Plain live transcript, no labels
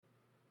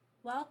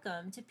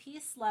Welcome to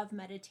Peace Love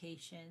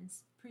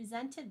Meditations,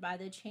 presented by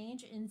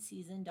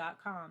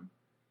thechangeinseason.com.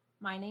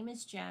 My name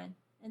is Jen,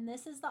 and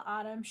this is the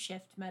Autumn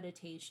Shift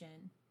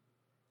Meditation.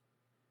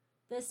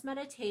 This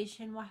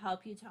meditation will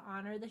help you to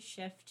honor the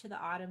shift to the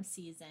autumn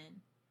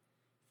season,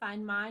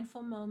 find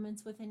mindful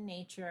moments within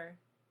nature,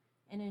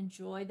 and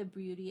enjoy the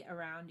beauty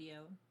around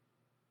you.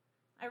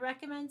 I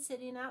recommend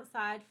sitting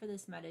outside for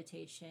this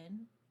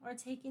meditation or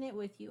taking it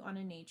with you on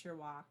a nature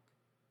walk.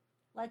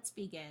 Let's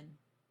begin.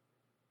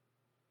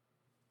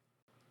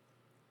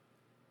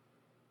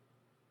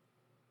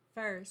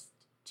 First,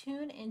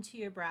 tune into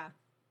your breath.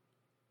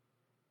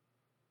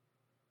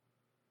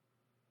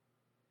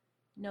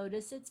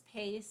 Notice its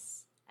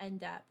pace and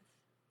depth.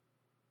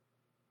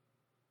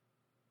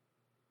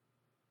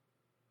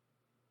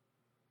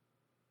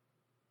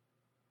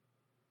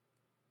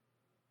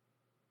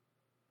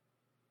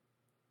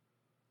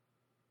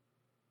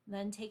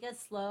 Then take a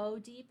slow,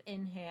 deep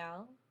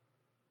inhale,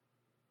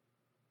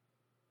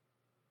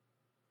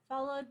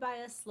 followed by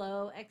a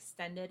slow,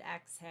 extended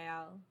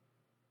exhale.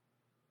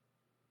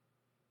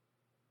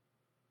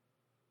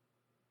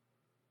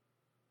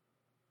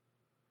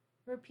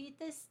 Repeat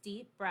this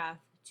deep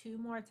breath 2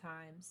 more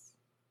times.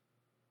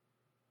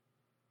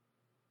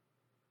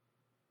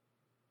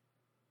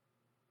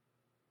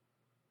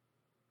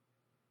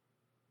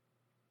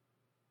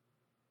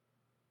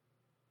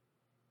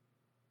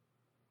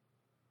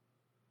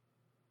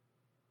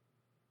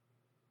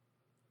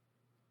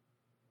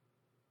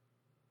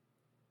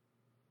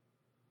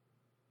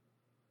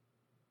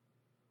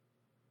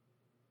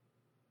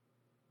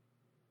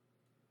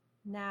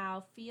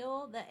 Now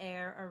feel the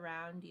air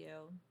around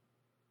you.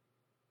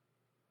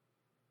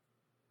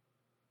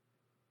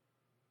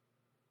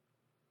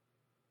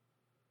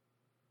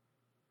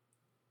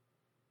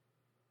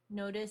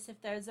 Notice if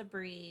there's a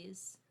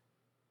breeze.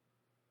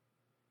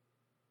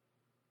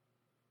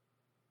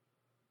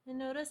 And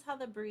notice how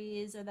the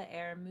breeze or the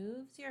air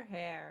moves your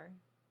hair.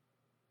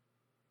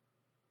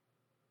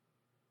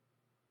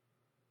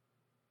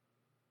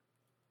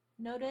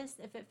 Notice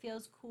if it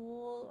feels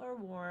cool or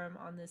warm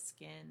on the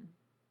skin.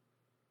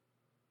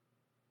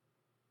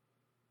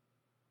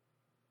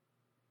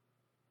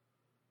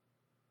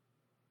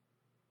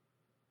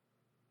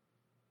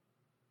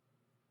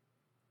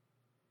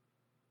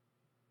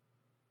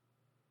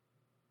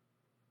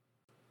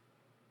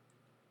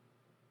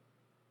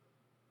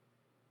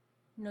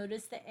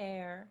 Notice the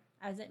air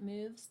as it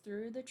moves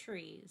through the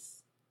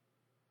trees.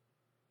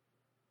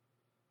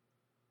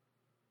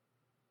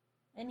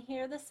 And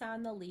hear the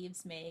sound the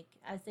leaves make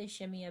as they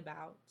shimmy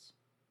about.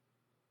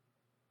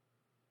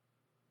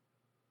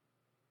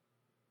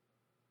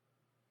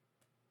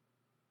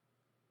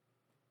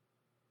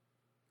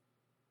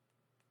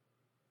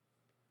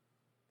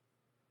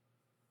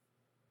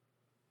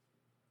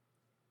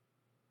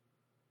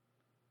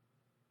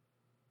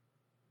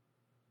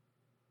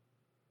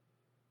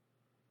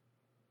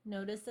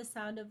 Notice the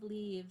sound of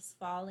leaves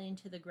falling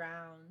to the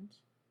ground.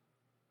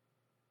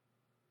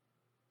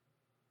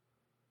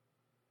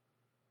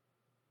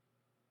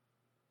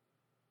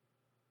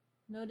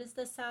 Notice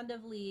the sound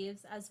of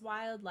leaves as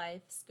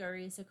wildlife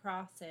scurries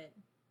across it.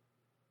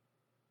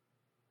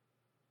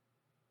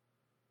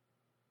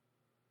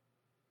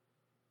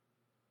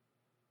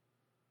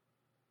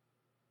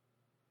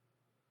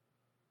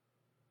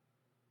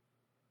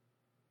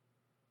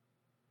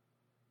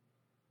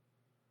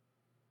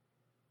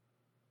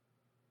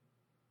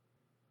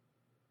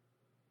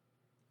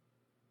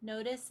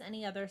 Notice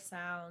any other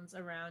sounds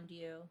around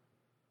you.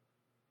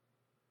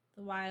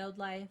 The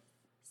wildlife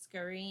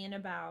scurrying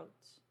about,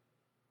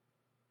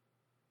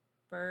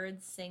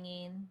 birds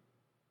singing,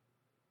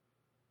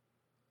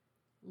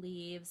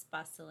 leaves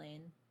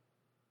bustling.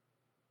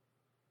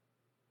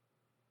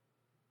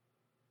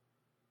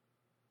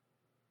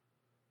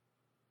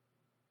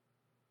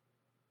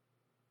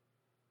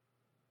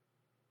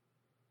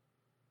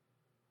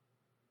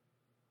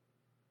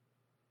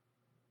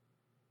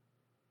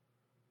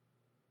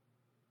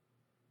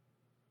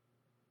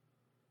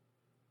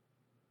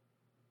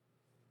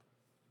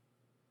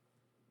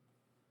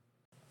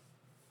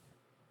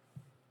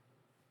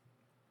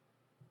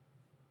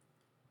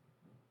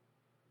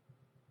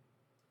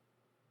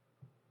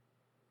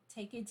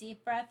 Take a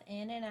deep breath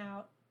in and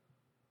out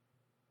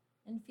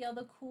and feel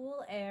the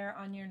cool air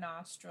on your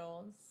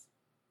nostrils.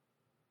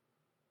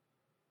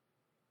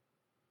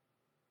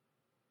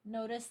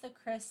 Notice the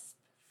crisp,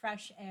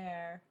 fresh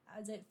air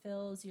as it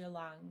fills your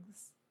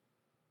lungs.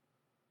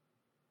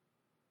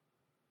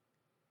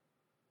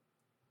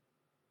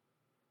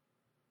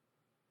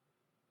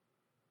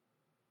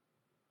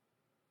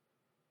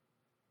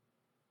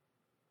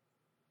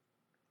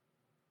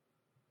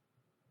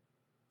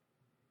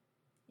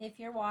 If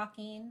you're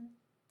walking,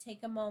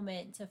 take a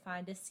moment to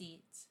find a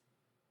seat.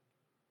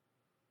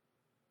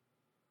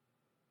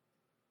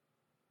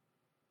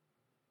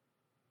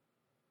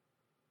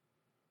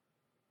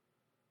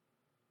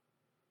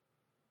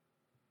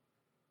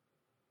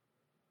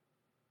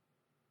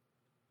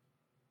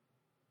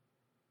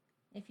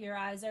 If your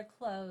eyes are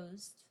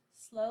closed,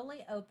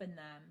 slowly open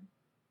them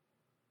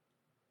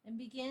and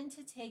begin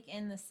to take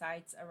in the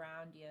sights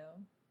around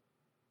you.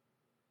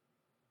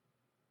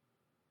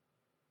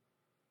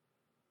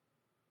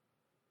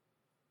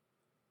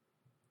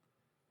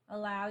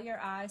 Allow your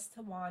eyes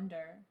to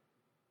wander.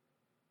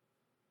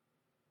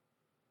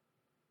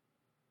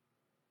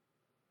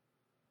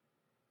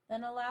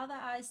 Then allow the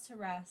eyes to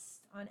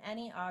rest on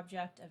any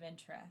object of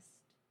interest.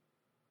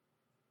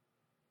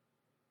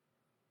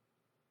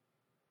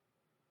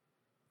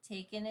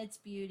 Take in its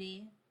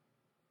beauty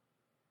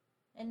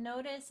and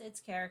notice its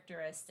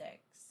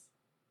characteristics.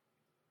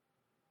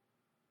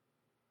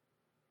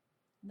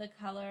 The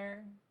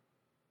color,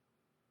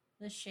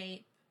 the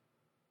shape,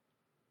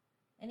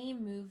 any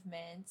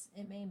movement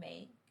it may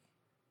make,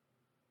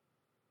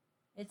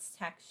 its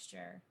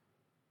texture.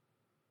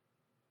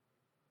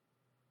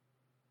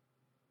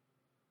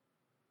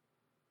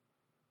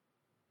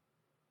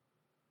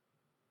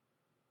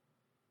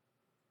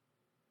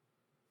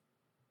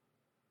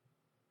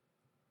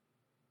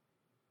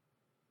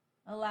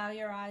 Allow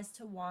your eyes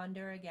to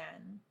wander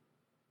again.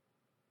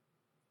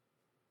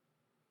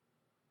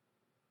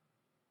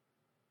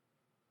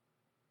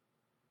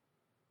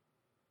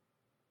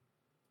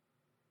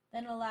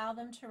 Then allow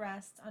them to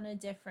rest on a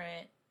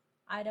different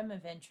item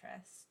of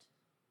interest.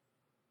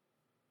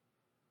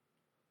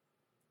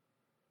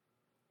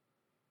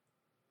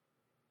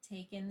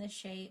 Take in the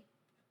shape,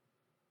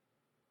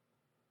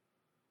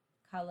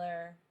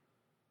 color,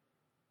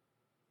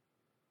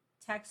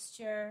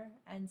 texture,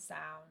 and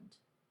sound.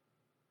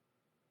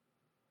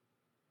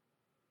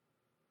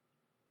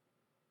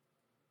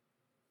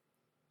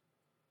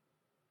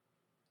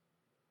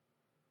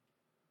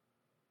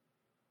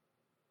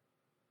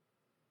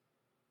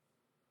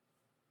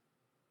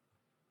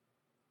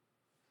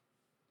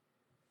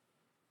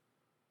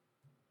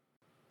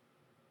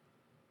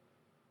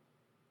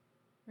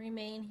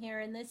 Remain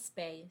here in this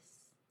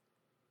space,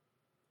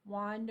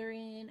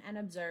 wandering and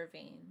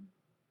observing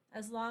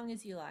as long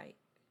as you like.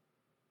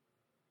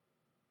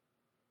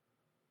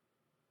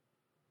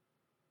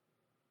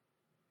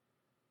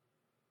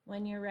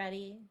 When you're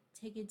ready,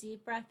 take a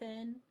deep breath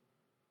in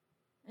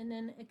and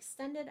an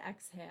extended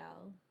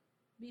exhale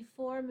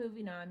before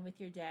moving on with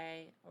your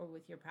day or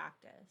with your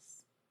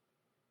practice.